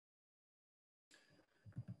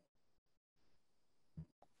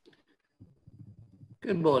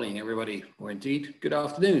Good morning, everybody, or indeed, good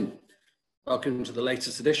afternoon. Welcome to the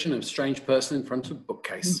latest edition of Strange Person in Front of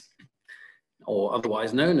Bookcase, or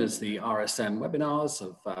otherwise known as the RSM webinars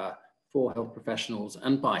for health professionals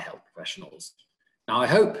and by health professionals. Now, I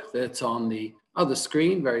hope that on the other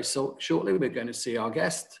screen, very shortly, we're going to see our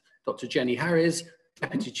guest, Dr. Jenny Harries,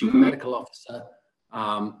 Deputy Chief Medical Officer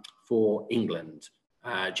for England.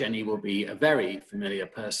 Jenny will be a very familiar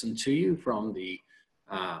person to you from the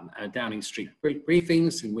Downing Street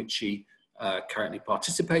briefings, in which she currently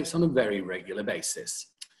participates on a very regular basis.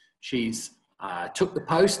 She's took the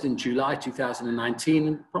post in July 2019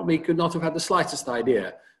 and probably could not have had the slightest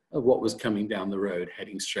idea of what was coming down the road,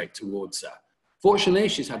 heading straight towards her. Fortunately,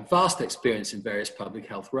 she's had vast experience in various public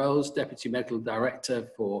health roles, Deputy Medical Director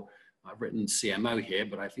for, I've written CMO here,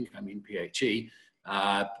 but I think I mean PHE,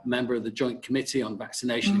 member of the Joint Committee on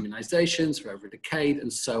Vaccination Immunisations for over a decade,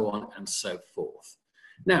 and so on and so forth.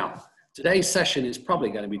 Now, today's session is probably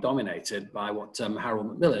going to be dominated by what Harold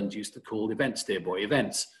Macmillan used to call events, dear boy,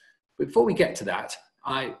 events. Before we get to that,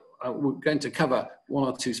 we're going to cover one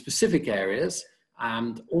or two specific areas,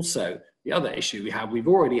 and also the other issue we have, we've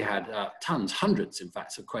already had tons, hundreds, in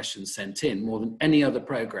fact, of questions sent in, more than any other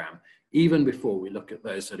program, even before we look at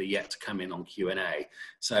those that are yet to come in on Q&A.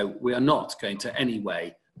 So we are not going to any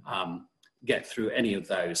way get through any of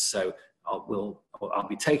those. So I'll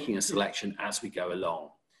be taking a selection as we go along.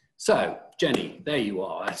 So, Jenny, there you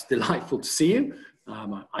are. It's delightful to see you.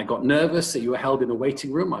 I got nervous that you were held in a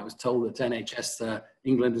waiting room. I was told that NHS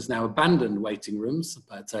England has now abandoned waiting rooms,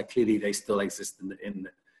 but clearly they still exist in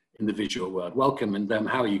the visual world. Welcome, and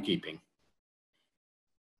how are you keeping?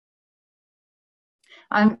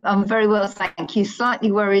 I'm very well, thank you.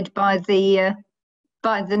 Slightly worried by the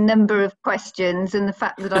number of questions and the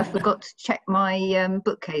fact that I forgot to check my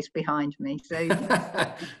bookcase behind me. So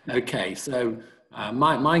okay, so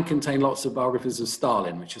mine contain lots of biographies of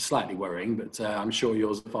Stalin, which is slightly worrying, but I'm sure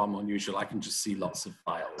yours are far more unusual. I can just see lots of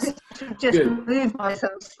files. Just move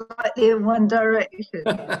myself slightly in one direction.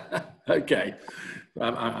 Okay,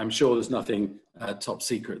 I'm sure there's nothing top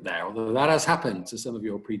secret there, although that has happened to some of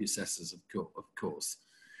your predecessors, of course.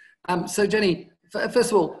 So Jenny,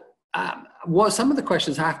 first of all, some of the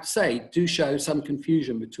questions, I have to say, do show some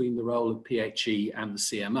confusion between the role of PHE and the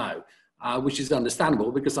CMO, which is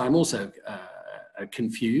understandable because I'm also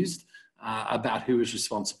confused about who is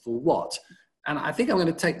responsible for what. And I think I'm going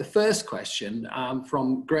to take the first question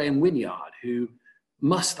from Graham Wynyard, who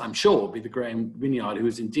must, I'm sure, be the Graham Wynyard who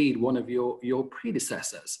is indeed one of your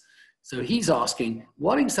predecessors. So he's asking,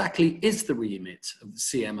 what exactly is the remit of the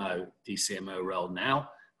CMO, DCMO role now?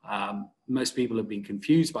 Most people have been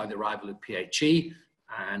confused by the arrival of PHE,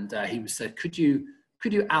 and he said, could you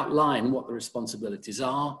outline what the responsibilities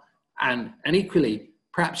are? And equally,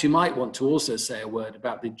 perhaps you might want to also say a word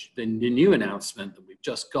about the new announcement that we've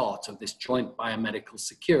just got of this Joint Biomedical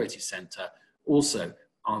Security Centre, also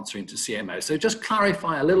answering to CMO. So just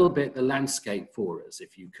clarify a little bit the landscape for us,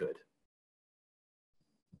 if you could.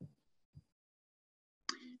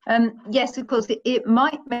 Yes, of course, it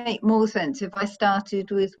might make more sense if I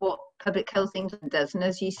started with what Public Health England does. And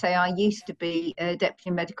as you say, I used to be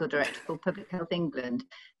Deputy Medical Director for Public Health England.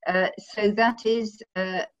 So that is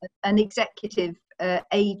an executive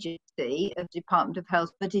agency of Department of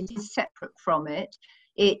Health, but it is separate from it.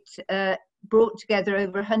 It brought together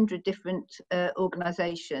over 100 different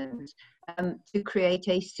organisations to create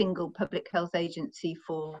a single public health agency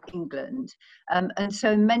for England. And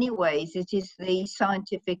so in many ways, it is the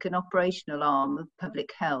scientific and operational arm of public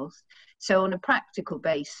health. So on a practical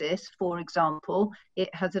basis, for example,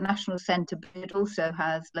 it has a national centre, but it also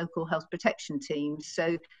has local health protection teams.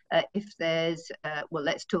 So if there's, well,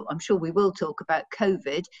 let's talk, I'm sure we will talk about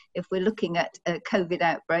COVID. If we're looking at COVID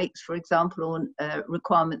outbreaks, for example, or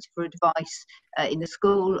requirements for advice in a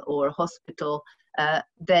school or a hospital,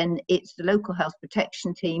 then it's the local health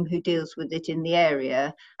protection team who deals with it in the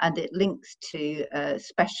area, and it links to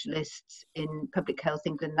specialists in Public Health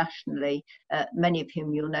England nationally, many of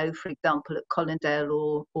whom you'll know, for example, at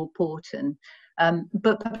Colindale or Porton.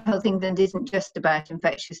 But Public Health England isn't just about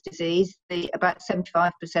infectious disease. About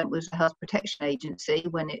 75% was a health protection agency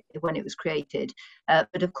when it was created.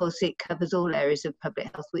 But of course, it covers all areas of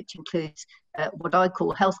public health, which includes what I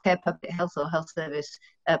call healthcare, public health or health service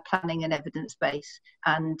planning and evidence base,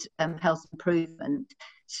 and health improvement.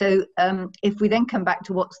 So if we then come back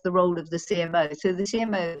to what's the role of the CMO. So the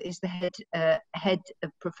CMO is the head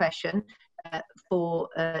of profession for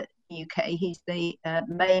UK. He's the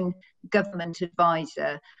main government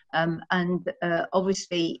advisor, and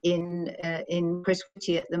obviously in Chris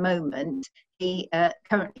Whitty at the moment, he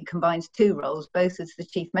currently combines two roles, both as the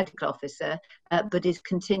Chief Medical Officer, but is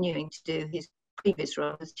continuing to do his previous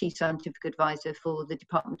role as Chief Scientific Advisor for the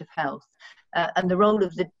Department of Health. And the role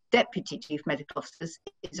of the Deputy Chief Medical Officers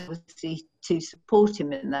is obviously to support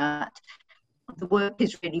him in that. The work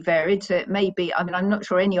is really varied, so it may be, I mean, I'm not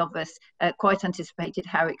sure any of us quite anticipated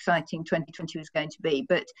how exciting 2020 was going to be,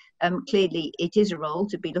 but clearly it is a role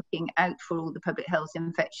to be looking out for all the public health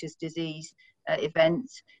infectious disease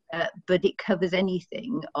events, but it covers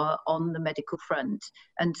anything on the medical front.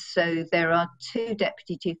 And so there are 2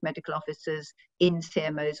 Deputy Chief Medical Officers in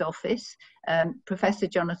CMO's office, Professor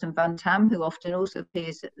Jonathan Van Tam, who often also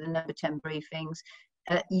appears at the number 10 briefings,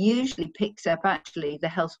 usually picks up actually the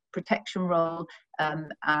health protection role,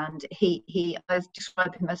 and I've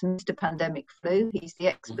described him as Mr. Pandemic Flu. He's the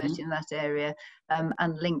expert in that area,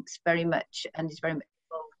 and links very much and is very much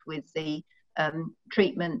involved with the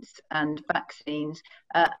treatments and vaccines.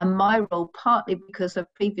 And my role, partly because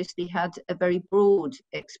I've previously had a very broad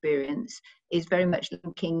experience, is very much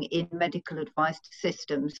linking in medical advice to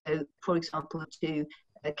systems. So, for example, to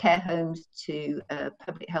care homes, to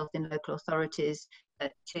public health in local authorities,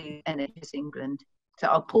 to NHS England. So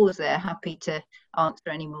I'll pause there, happy to answer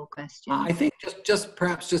any more questions. I think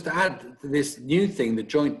perhaps just to add to this new thing, the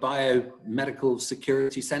Joint Biomedical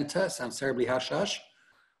Security Centre, sounds terribly hush-hush,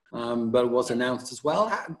 but it was announced as well.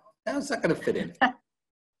 How's that going to fit in?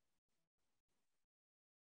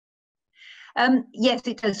 Yes,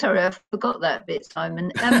 it does. Sorry, I forgot that bit,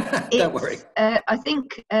 Simon. Don't worry. I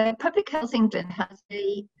think Public Health England has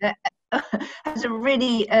a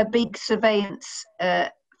really big surveillance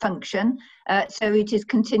function. So it is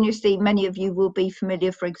continuously, many of you will be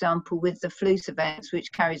familiar, for example, with the flu surveillance,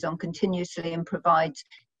 which carries on continuously and provides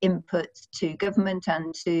input to government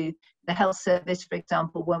and to the health service, for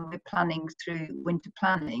example, when we're planning through winter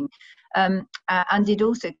planning. And it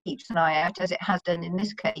also keeps an eye out, as it has done in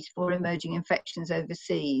this case, for emerging infections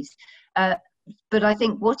overseas. But I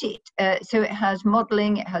think so it has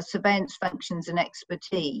modelling, it has surveillance functions and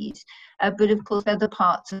expertise, but of course other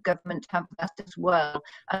parts of government have that as well.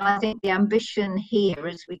 And I think the ambition here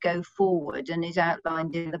as we go forward, and is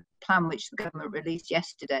outlined in the plan which the government released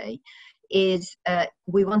yesterday, is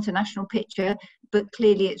we want a national picture, but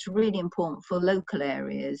clearly it's really important for local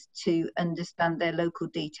areas to understand their local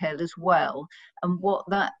detail as well. And what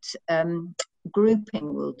that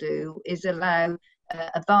grouping will do is allow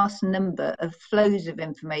a vast number of flows of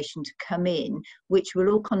information to come in, which will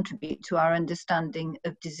all contribute to our understanding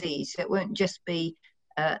of disease. So it won't just be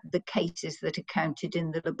the cases that are counted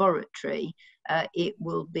in the laboratory. It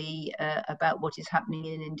will be about what is happening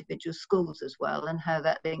in individual schools as well, and how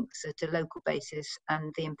that links at a local basis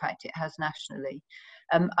and the impact it has nationally.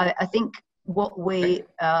 I think what we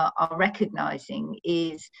are recognising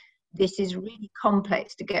is this is really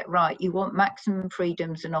complex to get right. You want maximum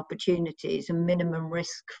freedoms and opportunities and minimum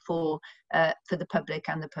risk for the public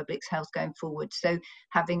and the public's health going forward. So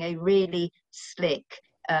having a really slick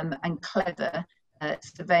and clever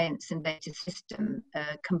surveillance and data system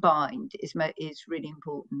combined is really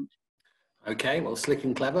important. Okay, well, slick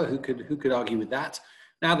and clever, who could argue with that?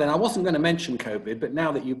 Now then, I wasn't going to mention COVID, but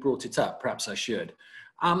now that you brought it up, perhaps I should.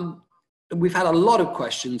 We've had a lot of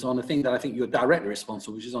questions on a thing that I think you're directly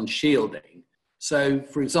responsible, which is on shielding. So,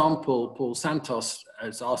 for example, Paul Santos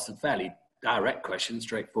has asked a fairly direct question,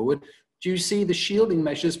 straightforward. Do you see the shielding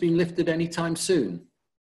measures being lifted anytime soon?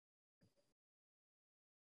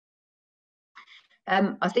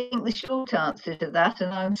 I think the short answer to that,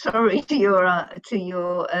 and I'm sorry to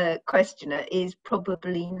your questioner, is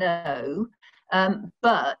probably no.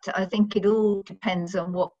 But I think it all depends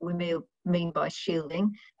on what we mean by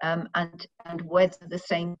shielding, and whether the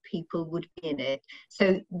same people would be in it.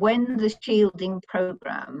 So when the shielding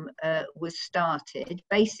programme was started,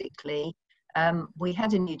 basically we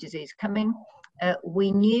had a new disease coming.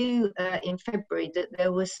 We knew in February that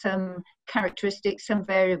there were some characteristics, some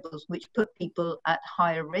variables which put people at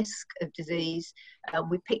higher risk of disease.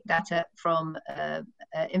 We picked that up from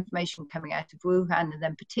information coming out of Wuhan, and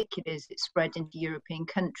then particularly as it spread into European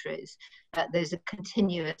countries. There's a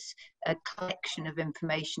continuous collection of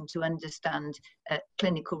information to understand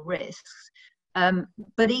clinical risks.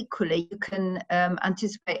 But equally, you can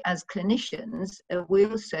anticipate as clinicians, we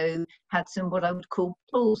also had some what I would call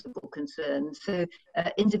plausible concerns. So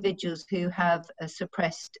individuals who have a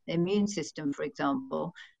suppressed immune system, for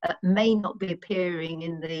example, may not be appearing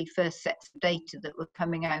in the first sets of data that were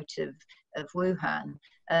coming out of Wuhan,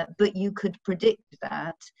 but you could predict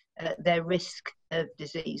that their risk of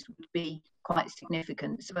disease would be quite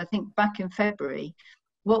significant. So I think back in February,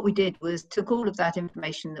 what we did was took all of that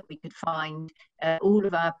information that we could find, all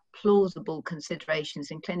of our plausible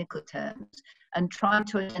considerations in clinical terms, and tried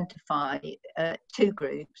to identify 2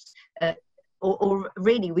 groups, or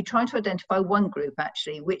really we tried to identify one group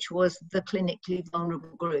actually, which was the clinically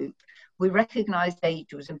vulnerable group. We recognised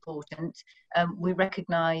age was important. We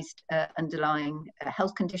recognised underlying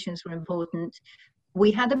health conditions were important.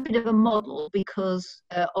 We had a bit of a model because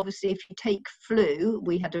obviously if you take flu,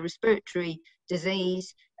 we had a respiratory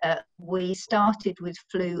disease. We started with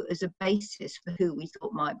flu as a basis for who we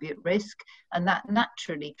thought might be at risk, and that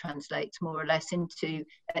naturally translates more or less into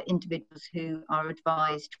individuals who are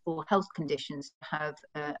advised for health conditions to have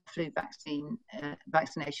flu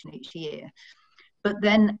vaccination each year. But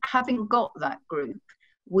then having got that group,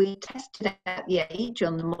 we tested out the age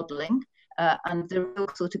on the modelling. And the real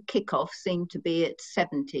sort of kickoff seemed to be at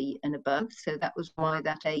 70 and above, so that was why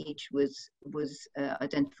that age was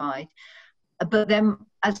identified. But then,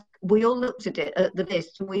 as we all looked at it at the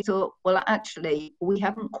list, and we thought, well, actually, we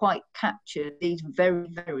haven't quite captured these very,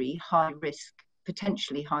 very high risk,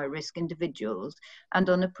 potentially high risk individuals, and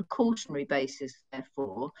on a precautionary basis,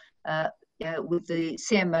 therefore, with the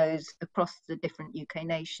CMOs across the different UK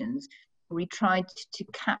nations, we tried to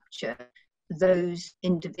capture those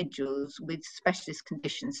individuals with specialist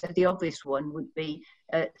conditions. So the obvious one would be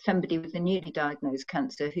somebody with a newly diagnosed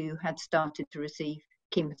cancer who had started to receive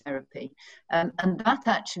chemotherapy. And that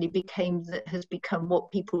actually has become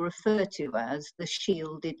what people refer to as the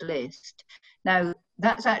shielded list. Now,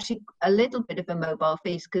 that's actually a little bit of a mobile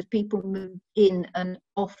feast because people move in and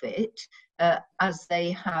off it as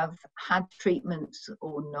they have had treatments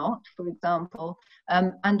or not, for example.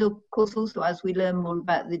 And of course, also as we learn more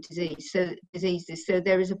about the diseases. So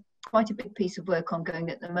there is quite a big piece of work ongoing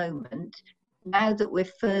at the moment, now that we're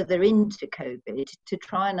further into COVID, to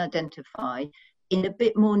try and identify in a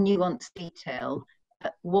bit more nuanced detail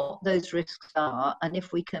what those risks are, and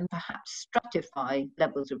if we can perhaps stratify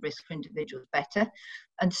levels of risk for individuals better.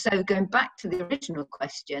 And so going back to the original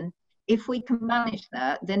question, if we can manage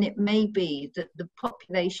that, then it may be that the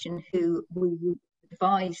population who we would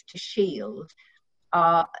advise to shield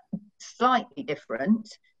are slightly different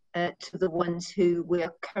to the ones who we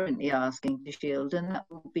are currently asking to shield, and that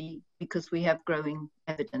will be because we have growing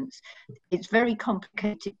evidence. It's very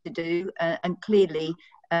complicated to do, and clearly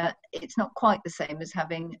it's not quite the same as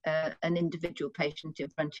having an individual patient in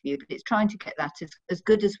front of you, but it's trying to get that as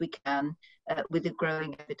good as we can with a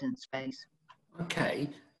growing evidence base. Okay,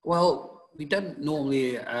 well, we don't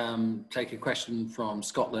normally take a question from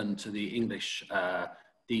Scotland to the English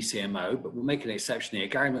DCMO, but we'll make an exception here.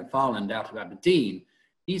 Gary McFarland out of Aberdeen,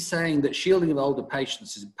 he's saying that shielding of older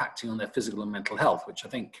patients is impacting on their physical and mental health, which I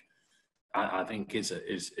think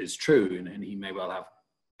is true, and he may well have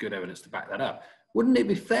good evidence to back that up. Wouldn't it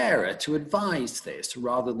be fairer to advise this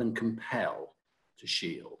rather than compel to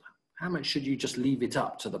shield? How much should you just leave it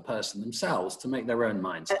up to the person themselves to make their own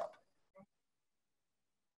minds up?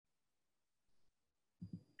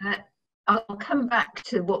 I'll come back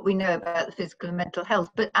to what we know about the physical and mental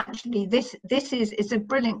health, but actually this is a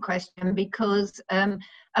brilliant question because, and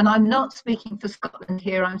I'm not speaking for Scotland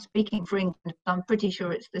here, I'm speaking for England, I'm pretty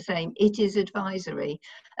sure it's the same. It is advisory.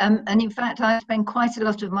 And in fact, I spend quite a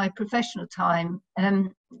lot of my professional time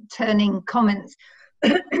turning comments,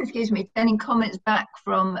 turning comments back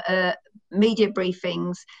from media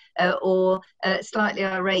briefings or slightly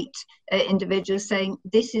irate individuals saying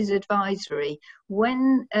this is advisory.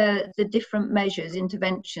 When the different measures,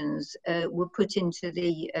 interventions were put into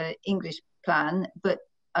the English plan, but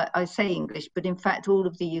I say English, but in fact all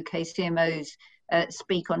of the UK CMOs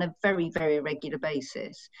speak on a very, very regular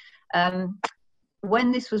basis.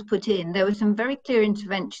 When this was put in, there were some very clear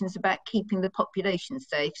interventions about keeping the population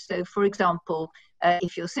safe. So, for example,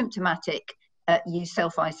 if you're symptomatic, you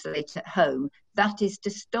self-isolate at home. That is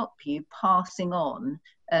to stop you passing on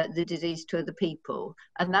the disease to other people.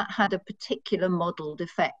 And that had a particular modelled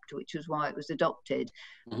effect, which was why it was adopted.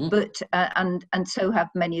 Mm-hmm. But and so have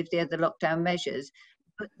many of the other lockdown measures.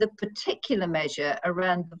 But the particular measure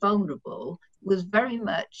around the vulnerable was very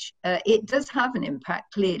much, it does have an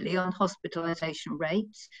impact clearly on hospitalisation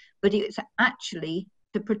rates, but it's actually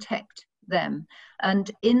to protect them.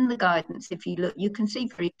 And in the guidance, if you look, you can see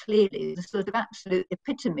very clearly the sort of absolute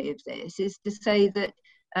epitome of this is to say that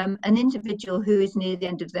an individual who is near the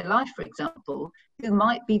end of their life, for example, who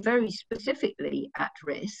might be very specifically at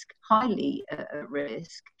risk, highly at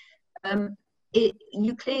risk,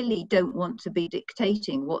 you clearly don't want to be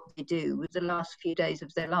dictating what they do with the last few days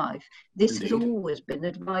of their life. This Indeed. Has always been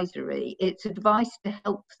advisory. It's advice to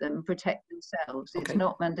help them protect themselves. Okay. It's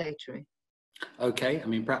not mandatory. Okay, I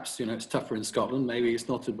mean, perhaps, it's tougher in Scotland. Maybe it's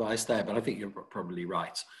not advice there, but I think you're probably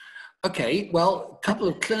right. Okay, well, a couple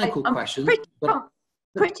of clinical questions.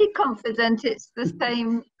 Pretty confident it's the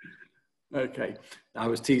same Okay, I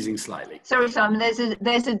was teasing slightly. Sorry, Simon,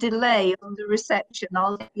 there's a delay on the reception.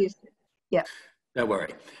 I'll get used to it. Yeah. Don't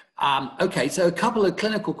worry. Okay, so a couple of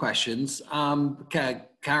clinical questions.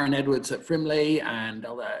 Karen Edwards at Frimley and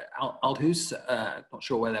Aldhus, not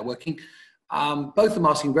sure where they're working. Both of them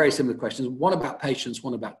asking very similar questions, one about patients,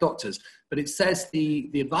 one about doctors. But it says the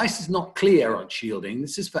advice is not clear on shielding.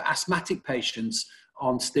 This is for asthmatic patients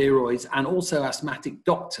on steroids and also asthmatic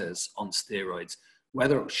doctors on steroids.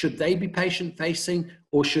 Whether should they be patient-facing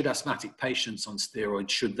or should asthmatic patients on steroids,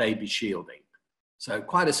 should they be shielding? So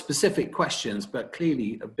quite a specific questions, but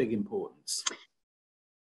clearly of big importance.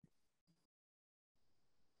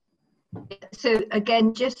 So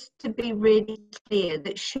again, just to be really clear,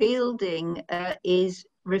 that shielding is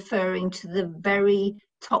referring to the very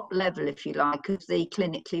top level, if you like, of the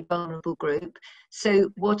clinically vulnerable group.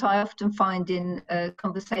 So what I often find in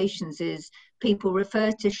conversations is people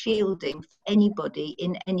refer to shielding for anybody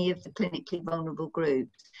in any of the clinically vulnerable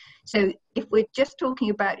groups. So if we're just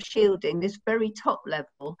talking about shielding, this very top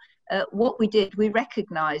level, what we did, we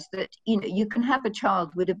recognised that, you know, you can have a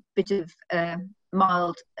child with a bit of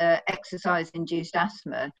mild exercise-induced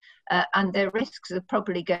asthma, and their risks are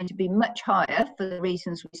probably going to be much higher for the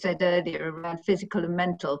reasons we said earlier around physical and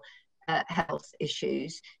mental health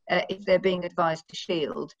issues if they're being advised to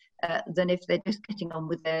shield than if they're just getting on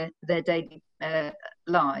with their daily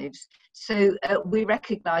lives. So we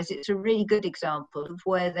recognise it's a really good example of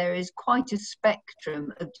where there is quite a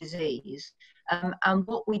spectrum of disease. And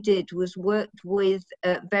what we did was worked with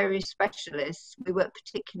various specialists. We worked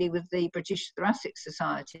particularly with the British Thoracic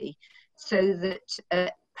Society, so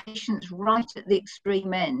that patients right at the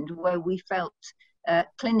extreme end, where we felt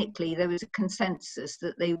clinically there was a consensus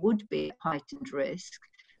that they would be at heightened risk,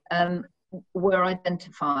 were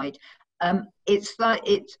identified. It's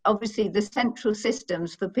obviously the central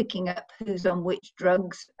systems for picking up who's on which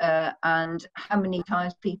drugs and how many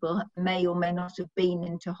times people may or may not have been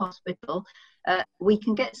into hospital. We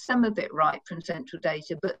can get some of it right from central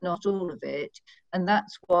data, but not all of it. And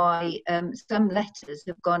that's why some letters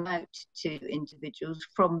have gone out to individuals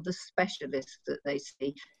from the specialists that they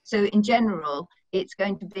see. So in general, it's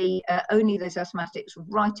going to be only those asthmatics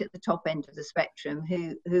right at the top end of the spectrum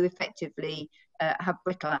who effectively have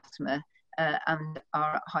brittle asthma and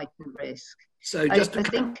are at heightened risk. So just I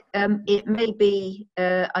think it may be,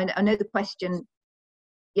 I know the question,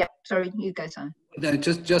 yeah, sorry, you go, Simon. No,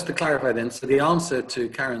 just to clarify then, so the answer to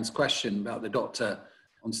Karen's question about the doctor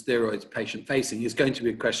on steroids patient facing is going to be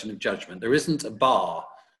a question of judgment. There isn't a bar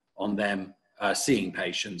on them seeing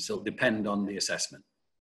patients. It'll depend on the assessment.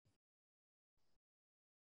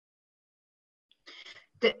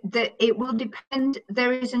 It will depend.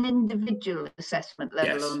 There is an individual assessment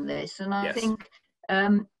level on this, and I think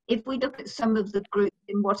if we look at some of the groups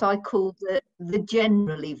in what I call the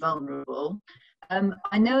generally vulnerable,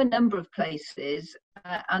 I know a number of places,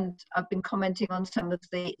 and I've been commenting on some of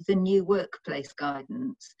the new workplace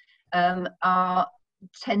guidance, there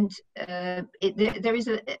is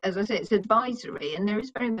as I say, it's advisory, and there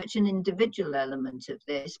is very much an individual element of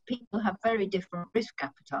this. People have very different risk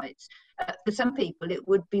appetites. For some people, it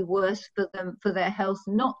would be worse for them, for their health,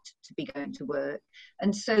 not to be going to work.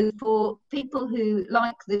 And so for people who,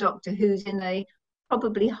 like the doctor, who's in a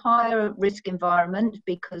probably higher risk environment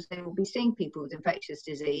because they will be seeing people with infectious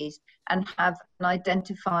disease and have an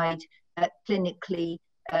identified clinically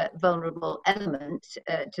vulnerable element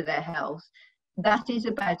to their health, that is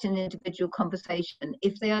about an individual conversation.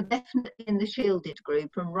 If they are definitely in the shielded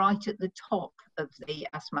group and right at the top of the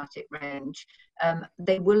asthmatic range,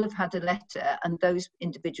 they will have had a letter, and those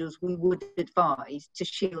individuals we would advise to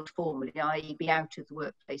shield formally, i.e. be out of the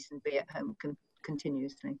workplace and be at home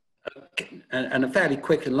continuously. And a fairly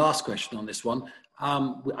quick and last question on this one.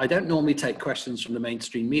 I don't normally take questions from the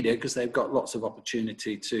mainstream media because they've got lots of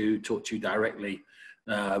opportunity to talk to you directly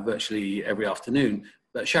virtually every afternoon.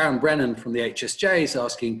 But Sharon Brennan from the HSJ is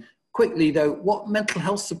asking, quickly though, what mental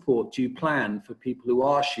health support do you plan for people who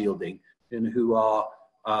are shielding and who are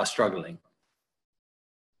struggling?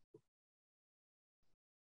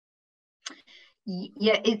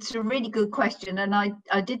 Yeah, it's a really good question, and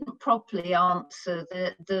I didn't properly answer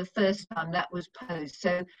the first time that was posed.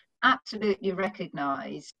 So absolutely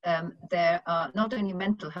recognise there are not only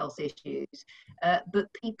mental health issues,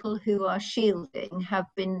 but people who are shielding have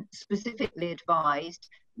been specifically advised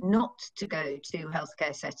not to go to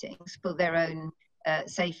healthcare settings for their own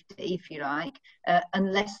safety, if you like,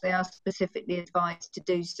 unless they are specifically advised to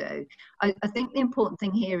do so. I think the important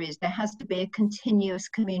thing here is there has to be a continuous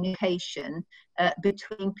communication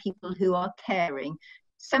between people who are caring.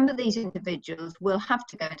 some of these individuals will have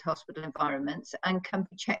to go into hospital environments and can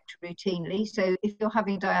be checked routinely. So if you're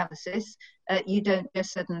having dialysis, you don't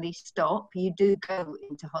just suddenly stop. You do go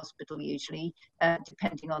into hospital usually,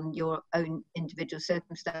 depending on your own individual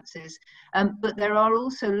circumstances. But there are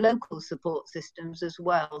also local support systems as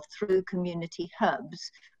well through community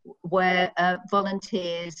hubs where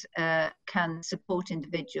volunteers can support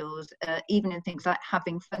individuals, even in things like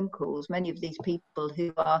having phone calls. Many of these people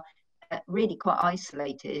who are really quite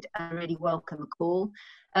isolated and really welcome a call.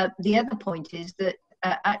 The other point is that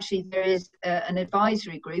actually there is an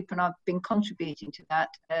advisory group, and I've been contributing to that,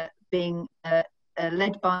 being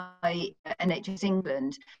led by NHS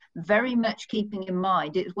England, very much keeping in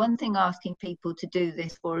mind it's one thing asking people to do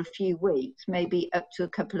this for a few weeks, maybe up to a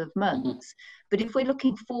couple of months, but if we're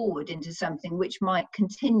looking forward into something which might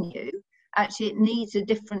continue, actually it needs a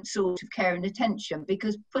different sort of care and attention,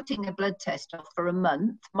 because putting a blood test off for a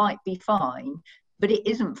month might be fine, but it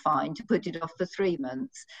isn't fine to put it off for 3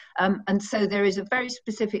 months. And so there is a very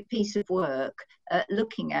specific piece of work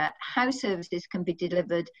looking at how services can be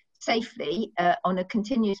delivered safely on a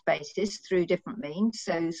continuous basis through different means,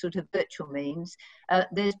 so sort of virtual means.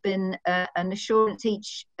 There's been an assurance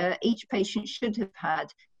each patient should have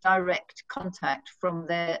had direct contact from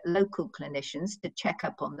their local clinicians to check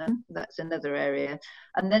up on them. That's another area.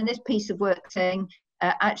 And then this piece of work saying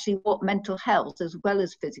actually what mental health as well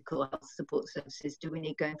as physical health support services do we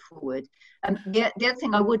need going forward. The other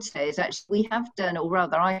thing I would say is actually we have done, or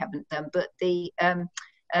rather I haven't done, but the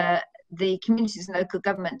communities and local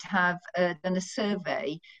government have done a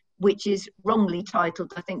survey which is wrongly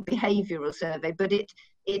titled, I think, behavioural survey, but it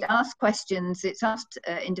asks questions. It's asked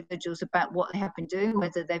individuals about what they have been doing,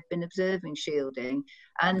 whether they've been observing shielding,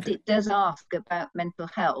 and it does ask about mental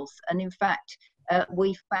health. And in fact,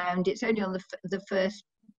 we found it's only on the first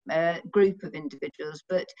group of individuals,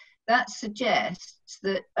 but that suggests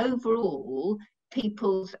that overall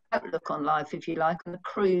people's outlook on life, if you like, on the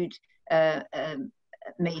crude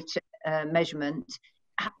measurement,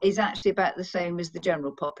 is actually about the same as the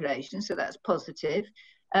general population, so that's positive.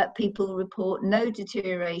 People report no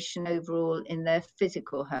deterioration overall in their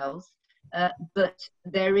physical health, but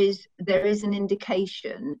there is an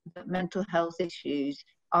indication that mental health issues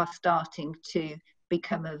are starting to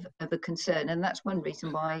become of a concern, and that's one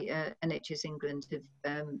reason why NHS England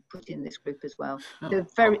have put in this group as well. They're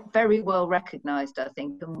very, very well recognised, I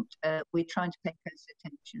think, and we're trying to pay close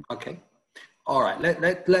attention. Okay, all right.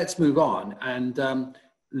 Let's move on. And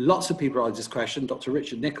lots of people asked this question. Dr.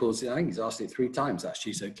 Richard Nichols, I think he's asked it 3 times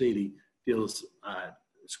actually, so clearly feels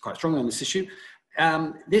quite strongly on this issue.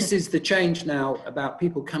 This is the change now about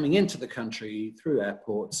people coming into the country through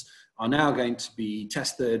airports are now going to be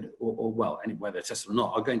tested, or well, whether they're tested or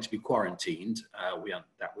not, are going to be quarantined.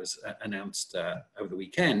 That was announced over the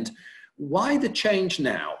weekend. Why the change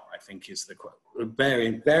now, I think, is the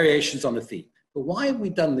variations on the theme. But why have we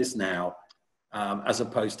done this now as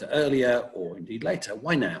opposed to earlier or indeed later?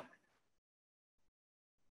 Why now?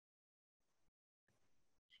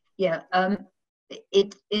 Yeah,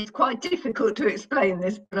 it's quite difficult to explain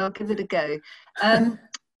this, but I'll give it a go.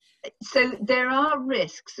 So there are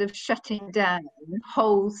risks of shutting down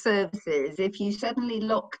whole services. If you suddenly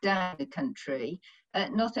lock down a country,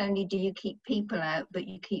 not only do you keep people out, but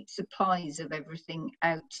you keep supplies of everything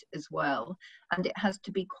out as well. And it has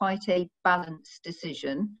to be quite a balanced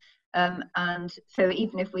decision. And so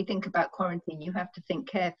even if we think about quarantine, you have to think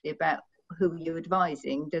carefully about who you're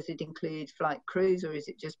advising. Does it include flight crews, or is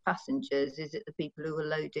it just passengers? Is it the people who are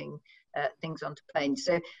loading things onto planes?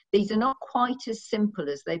 So these are not quite as simple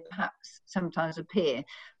as they perhaps sometimes appear.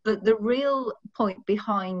 But the real point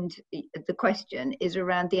behind the question is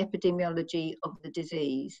around the epidemiology of the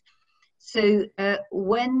disease. So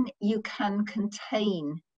when you can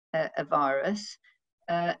contain a virus,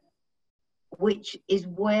 which is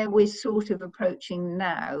where we're sort of approaching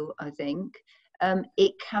now, I think,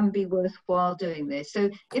 it can be worthwhile doing this. So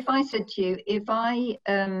if I said to you,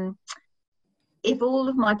 if all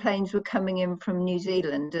of my planes were coming in from New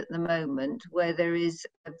Zealand at the moment, where there is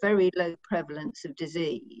a very low prevalence of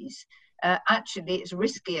disease, actually it's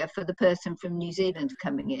riskier for the person from New Zealand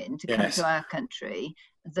coming in to come to our country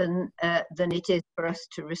than it is for us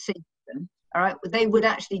to receive them. All right, they would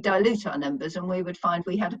actually dilute our numbers, and we would find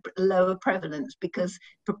we had a lower prevalence because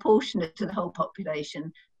proportionate to the whole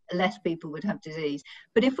population, less people would have disease.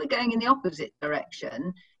 But if we're going in the opposite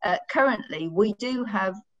direction, currently we do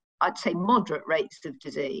have, I'd say, moderate rates of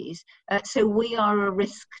disease, so we are a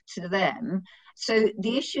risk to them. So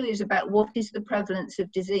the issue is about what is the prevalence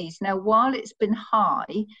of disease. Now, while it's been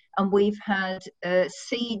high and we've had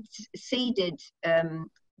seeded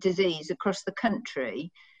disease across the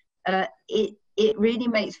country, it really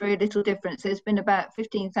makes very little difference. There's been about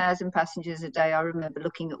 15,000 passengers a day, I remember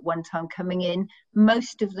looking at one time, coming in.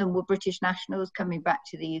 Most of them were British nationals coming back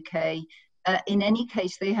to the UK. In any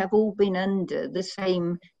case, they have all been under the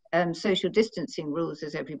same social distancing rules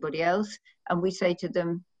as everybody else, and we say to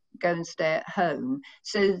them, go and stay at home.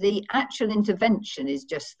 So the actual intervention is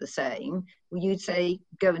just the same. You'd say,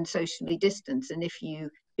 go and socially distance, and if you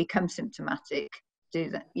become symptomatic, do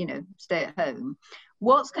that, stay at home.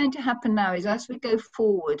 What's going to happen now is, as we go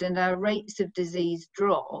forward and our rates of disease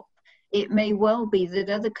drop, it may well be that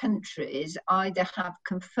other countries either have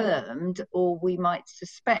confirmed, or we might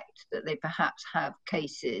suspect that they perhaps have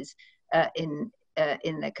cases in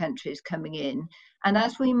their countries coming in. And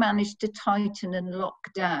as we manage to tighten and lock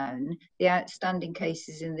down the outstanding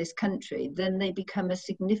cases in this country, then they become a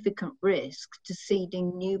significant risk to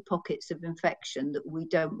seeding new pockets of infection that we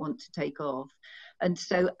don't want to take off. And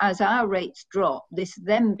so as our rates drop, this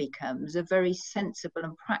then becomes a very sensible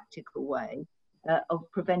and practical way of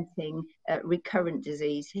preventing recurrent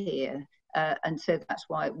disease here. And so that's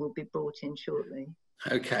why it will be brought in shortly.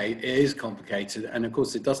 Okay, it is complicated. And of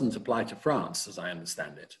course, it doesn't apply to France, as I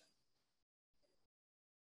understand it.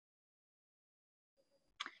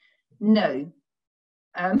 No.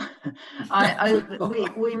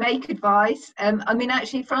 We make advice. I mean,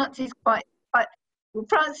 actually, France is quite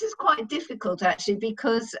difficult, actually,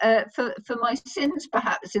 because for my sins,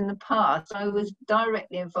 perhaps in the past, I was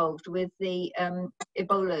directly involved with the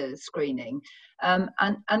Ebola screening. And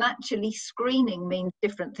actually, screening means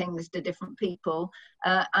different things to different people.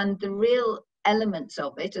 And the real elements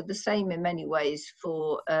of it are the same in many ways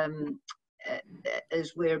for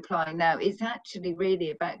as we're applying now. It's actually really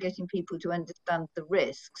about getting people to understand the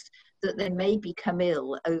risks, that they may become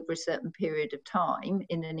ill over a certain period of time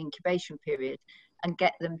in an incubation period, and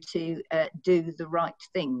get them to do the right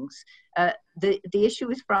things. The issue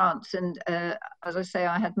with France, and as I say,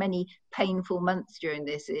 I had many painful months during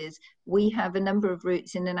this, is we have a number of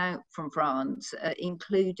routes in and out from France,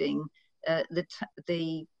 including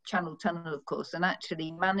the Channel Tunnel, of course, and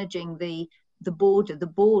actually managing the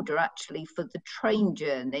border actually for the train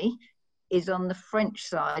journey is on the French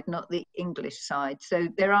side, not the English side. So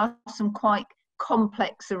there are some quite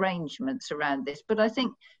complex arrangements around this, but I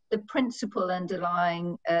think the principle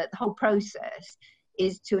underlying the whole process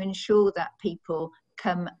is to ensure that people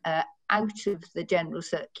come out of the general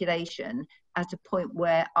circulation at a point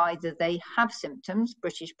where either they have symptoms,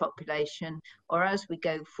 British population, or as we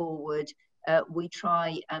go forward, we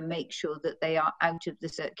try and make sure that they are out of the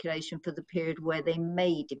circulation for the period where they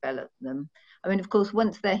may develop them. I mean, of course,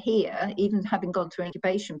 once they're here, even having gone through an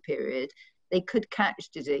incubation period, they could catch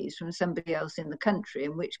disease from somebody else in the country,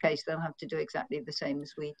 in which case they'll have to do exactly the same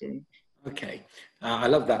as we do. Okay, I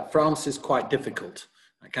love that. France is quite difficult.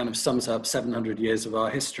 That kind of sums up 700 years of our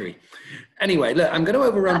history. Anyway, look, I'm going to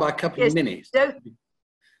overrun by a couple of minutes.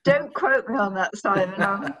 Don't quote me on that,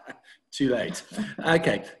 Simon. Too late.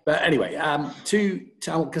 Okay, but anyway,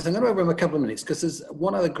 because I'm going to overrun a couple of minutes, because there's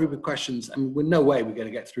one other group of questions, and with no way we're going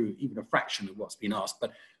to get through even a fraction of what's been asked,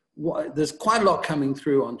 but there's quite a lot coming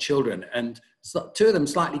through on children, and two of them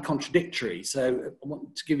slightly contradictory. So I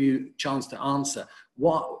want to give you a chance to answer.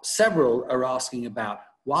 Several are asking about,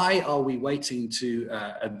 why are we waiting to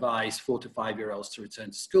advise 4 to 5 year olds to return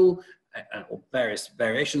to school, or various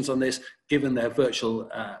variations on this, given their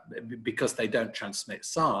virtual, because they don't transmit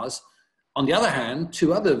SARS. On the other hand,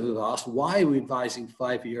 two others have asked, why are we advising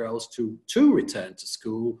 5 year olds to return to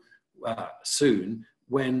school soon,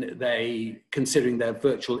 when they, considering their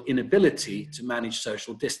virtual inability to manage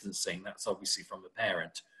social distancing? That's obviously from the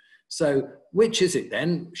parent. So which is it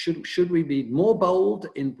then? Should we be more bold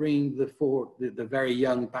in bringing the very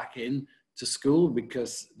young back in to school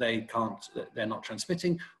because they're not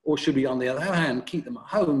transmitting? Or should we, on the other hand, keep them at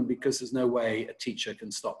home because there's no way a teacher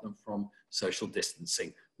can stop them from social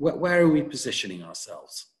distancing? Where are we positioning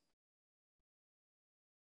ourselves?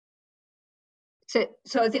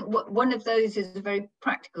 So I think one of those is a very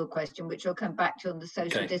practical question, which I'll come back to on the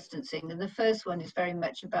social distancing. And the first one is very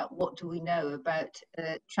much about, what do we know about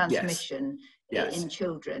transmission in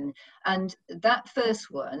children? And that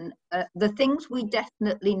first one, the things we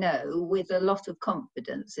definitely know with a lot of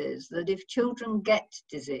confidence is that if children get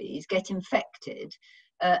disease, get infected,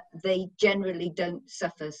 they generally don't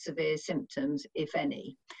suffer severe symptoms, if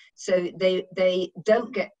any. So they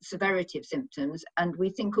don't get severity of symptoms, and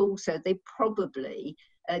we think also they probably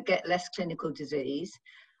get less clinical disease.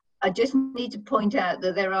 I just need to point out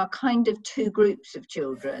that there are kind of two groups of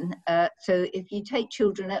children. So if you take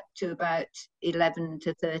children up to about 11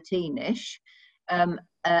 to 13-ish,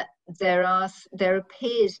 there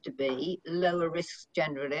appears to be lower risks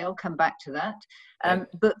generally. I'll come back to that.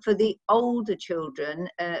 But for the older children,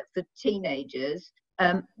 for teenagers,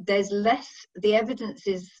 there's less. The evidence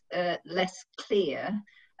is less clear,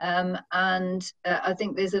 and I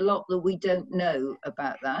think there's a lot that we don't know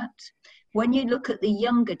about that. When you look at the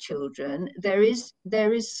younger children, there is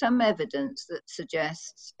some evidence that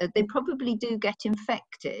suggests they probably do get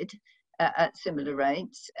infected at similar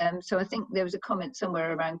rates. So I think there was a comment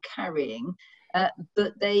somewhere around carrying,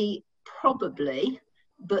 but they probably,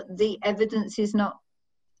 but the evidence is not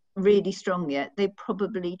really strong yet, they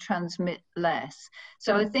probably transmit less.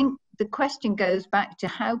 So I think the question goes back to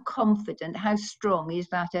how confident, how strong is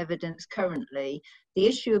that evidence currently? The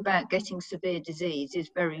issue about getting severe disease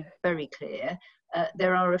is very, very clear.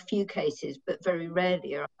 There are a few cases, but very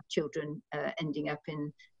rarely are children ending up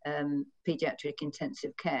in paediatric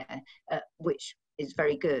intensive care, which is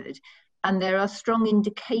very good. And there are strong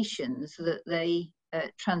indications that they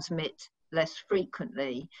transmit less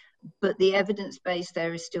frequently, but the evidence base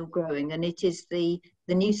there is still growing, and it is the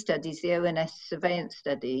new studies, the ONS surveillance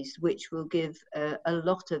studies, which will give a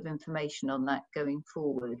lot of information on that going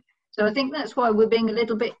forward. So I think that's why we're being a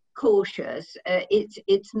little bit cautious.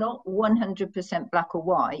 It's not 100% black or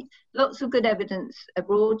white. Lots of good evidence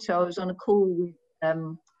abroad. So I was on a call with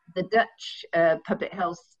the Dutch Public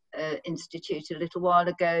Health Institute a little while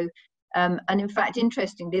ago. And in fact,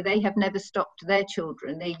 interestingly, they have never stopped their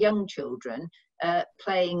children, their young children,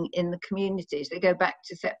 playing in the communities. They go back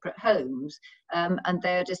to separate homes, and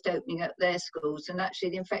they're just opening up their schools. And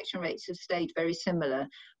actually, the infection rates have stayed very similar.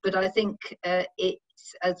 But I think it's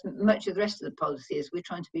as much of the rest of the policy as we're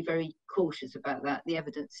trying to be very cautious about that. The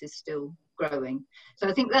evidence is still growing. So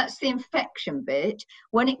I think that's the infection bit.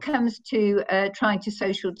 When it comes to trying to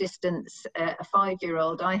social distance a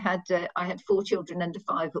 5-year-old, I had 4 children under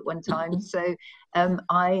 5 at one time, so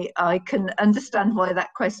I can understand why that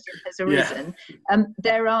question has arisen. Yeah.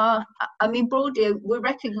 There are, I mean, broadly, we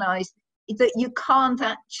recognise that you can't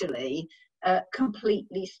actually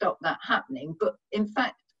completely stop that happening, but in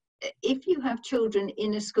fact, if you have children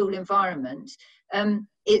in a school environment,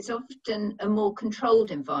 it's often a more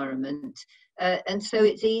controlled environment, and so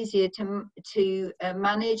it's easier to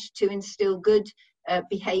manage, to instill good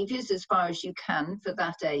behaviours as far as you can for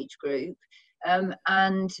that age group,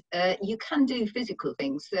 and you can do physical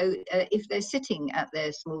things. So if they're sitting at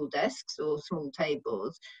their small desks or small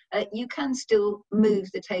tables, you can still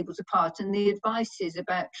move the tables apart, and the advice is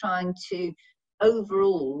about trying to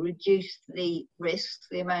overall reduce the risks,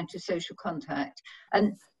 the amount of social contact.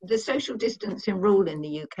 And the social distancing rule in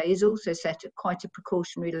the UK is also set at quite a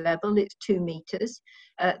precautionary level. It's 2 metres.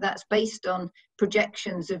 That's based on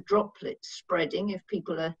projections of droplets spreading if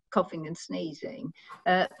people are coughing and sneezing.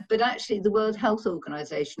 But actually the World Health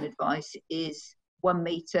Organization advice is 1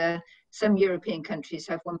 metre. Some European countries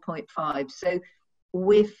have 1.5. So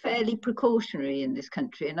we're fairly precautionary in this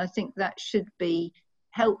country, and I think that should be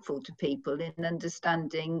helpful to people in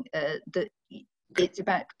understanding that it's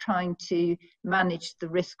about trying to manage the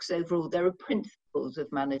risks overall. There are principles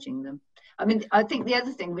of managing them. I mean, I think the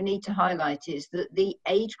other thing we need to highlight is that the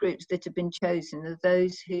age groups that have been chosen are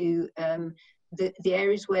those who, the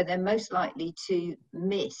areas where they're most likely to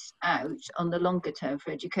miss out on the longer term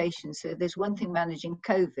for education. So there's one thing managing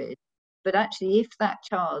COVID, but actually if that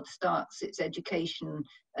child starts its education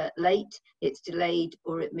late, it's delayed,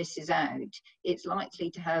 or it misses out, it's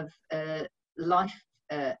likely to have life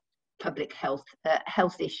public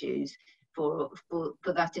health issues for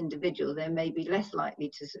that individual. They may be less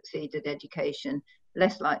likely to succeed at education,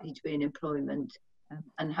 less likely to be in employment,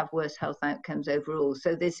 and have worse health outcomes overall.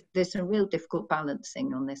 So there's some real difficult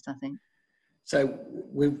balancing on this, I think. So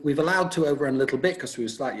we've allowed to overrun a little bit because we were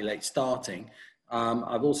slightly late starting.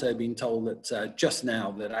 I've also been told that just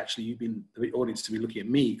now that actually the audience to be looking at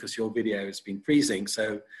me because your video has been freezing.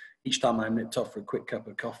 So each time I'm nipped off for a quick cup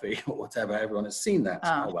of coffee or whatever, everyone has seen that.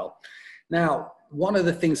 Oh well. Now, one of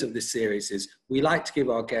the things of this series is we like to give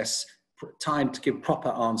our guests time to give proper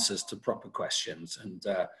answers to proper questions. And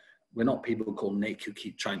we're not people called Nick who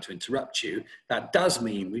keep trying to interrupt you. That does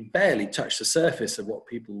mean we barely touch the surface of what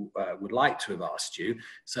people would like to have asked you.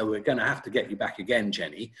 So we're going to have to get you back again,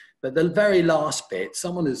 Jenny. But the very last bit,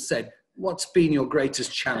 someone has said, what's been your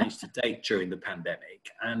greatest challenge to date during the pandemic?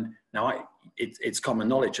 And now it's common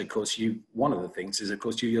knowledge, of course, one of the things is, of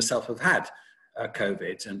course, you yourself have had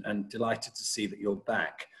COVID and delighted to see that you're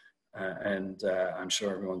back. And I'm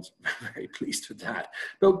sure everyone's very pleased with that.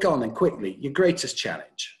 But go on then quickly, your greatest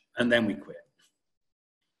challenge. And then we quit.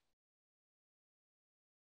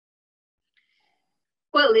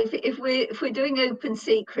 Well, if we're doing open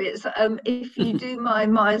secrets, if you do my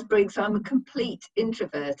Myers-Briggs, I'm a complete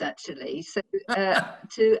introvert actually. So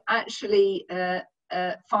to actually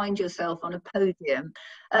find yourself on a podium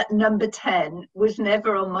at number 10 was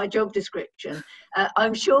never on my job description.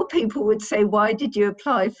 I'm sure people would say, why did you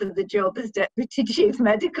apply for the job as Deputy Chief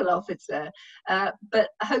Medical Officer? But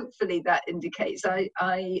hopefully that indicates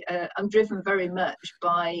I'm driven very much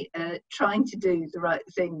by trying to do the right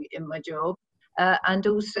thing in my job. And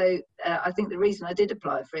also, I think the reason I did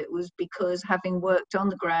apply for it was because having worked on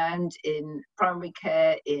the ground in primary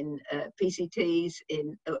care, in PCTs,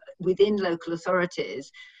 within local authorities,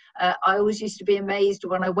 I always used to be amazed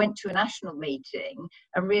when I went to a national meeting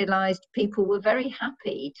and realised people were very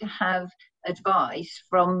happy to have advice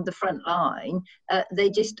from the front line. They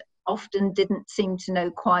just often didn't seem to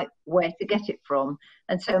know quite where to get it from.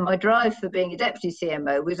 And so my drive for being a deputy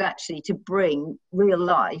CMO was actually to bring real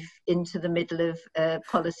life into the middle of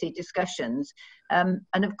policy discussions. And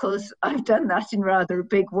of course, I've done that in rather a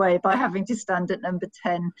big way by having to stand at number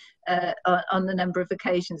 10 on a number of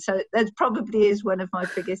occasions. So that probably is one of my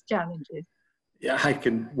biggest challenges. Yeah, I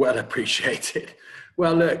can well appreciate it.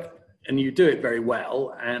 Well, look, and you do it very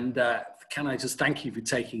well. And can I just thank you for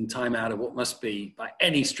taking time out of what must be, by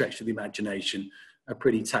any stretch of the imagination, a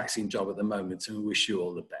pretty taxing job at the moment, and we wish you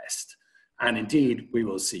all the best. And indeed, we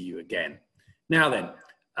will see you again. Now then,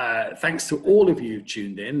 thanks to all of you who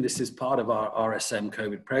tuned in. This is part of our RSM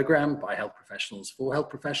COVID program by health professionals for health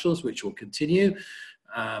professionals, which will continue.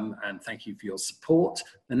 And thank you for your support.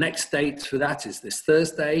 The next date for that is this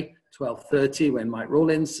Thursday, 12:30, when Mike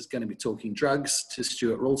Rawlins is going to be talking drugs to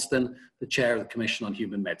Stuart Ralston, the chair of the Commission on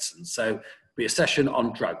Human Medicine. So it'll be a session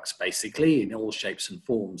on drugs, basically, in all shapes and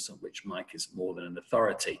forms, of which Mike is more than an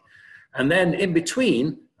authority. And then in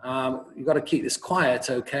between, you've got to keep this quiet,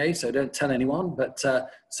 okay? So don't tell anyone, but Sir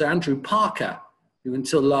Andrew Parker, who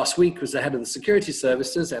until last week was the head of the security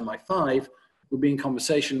services, MI5, will be in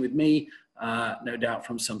conversation with me, no doubt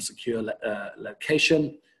from some secure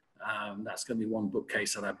location. That's going to be one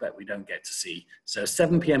bookcase that I bet we don't get to see. So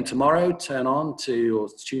 7 p.m. tomorrow, turn on to, or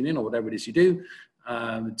tune in, or whatever it is you do,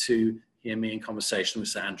 to hear me in conversation with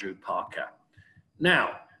Sir Andrew Parker.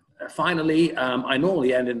 Now, finally, I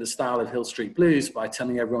normally end in the style of Hill Street Blues by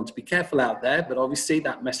telling everyone to be careful out there, but obviously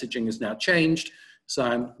that messaging has now changed. So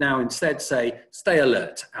I'm now instead say, stay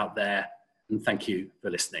alert out there, and thank you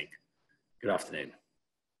for listening. Good afternoon.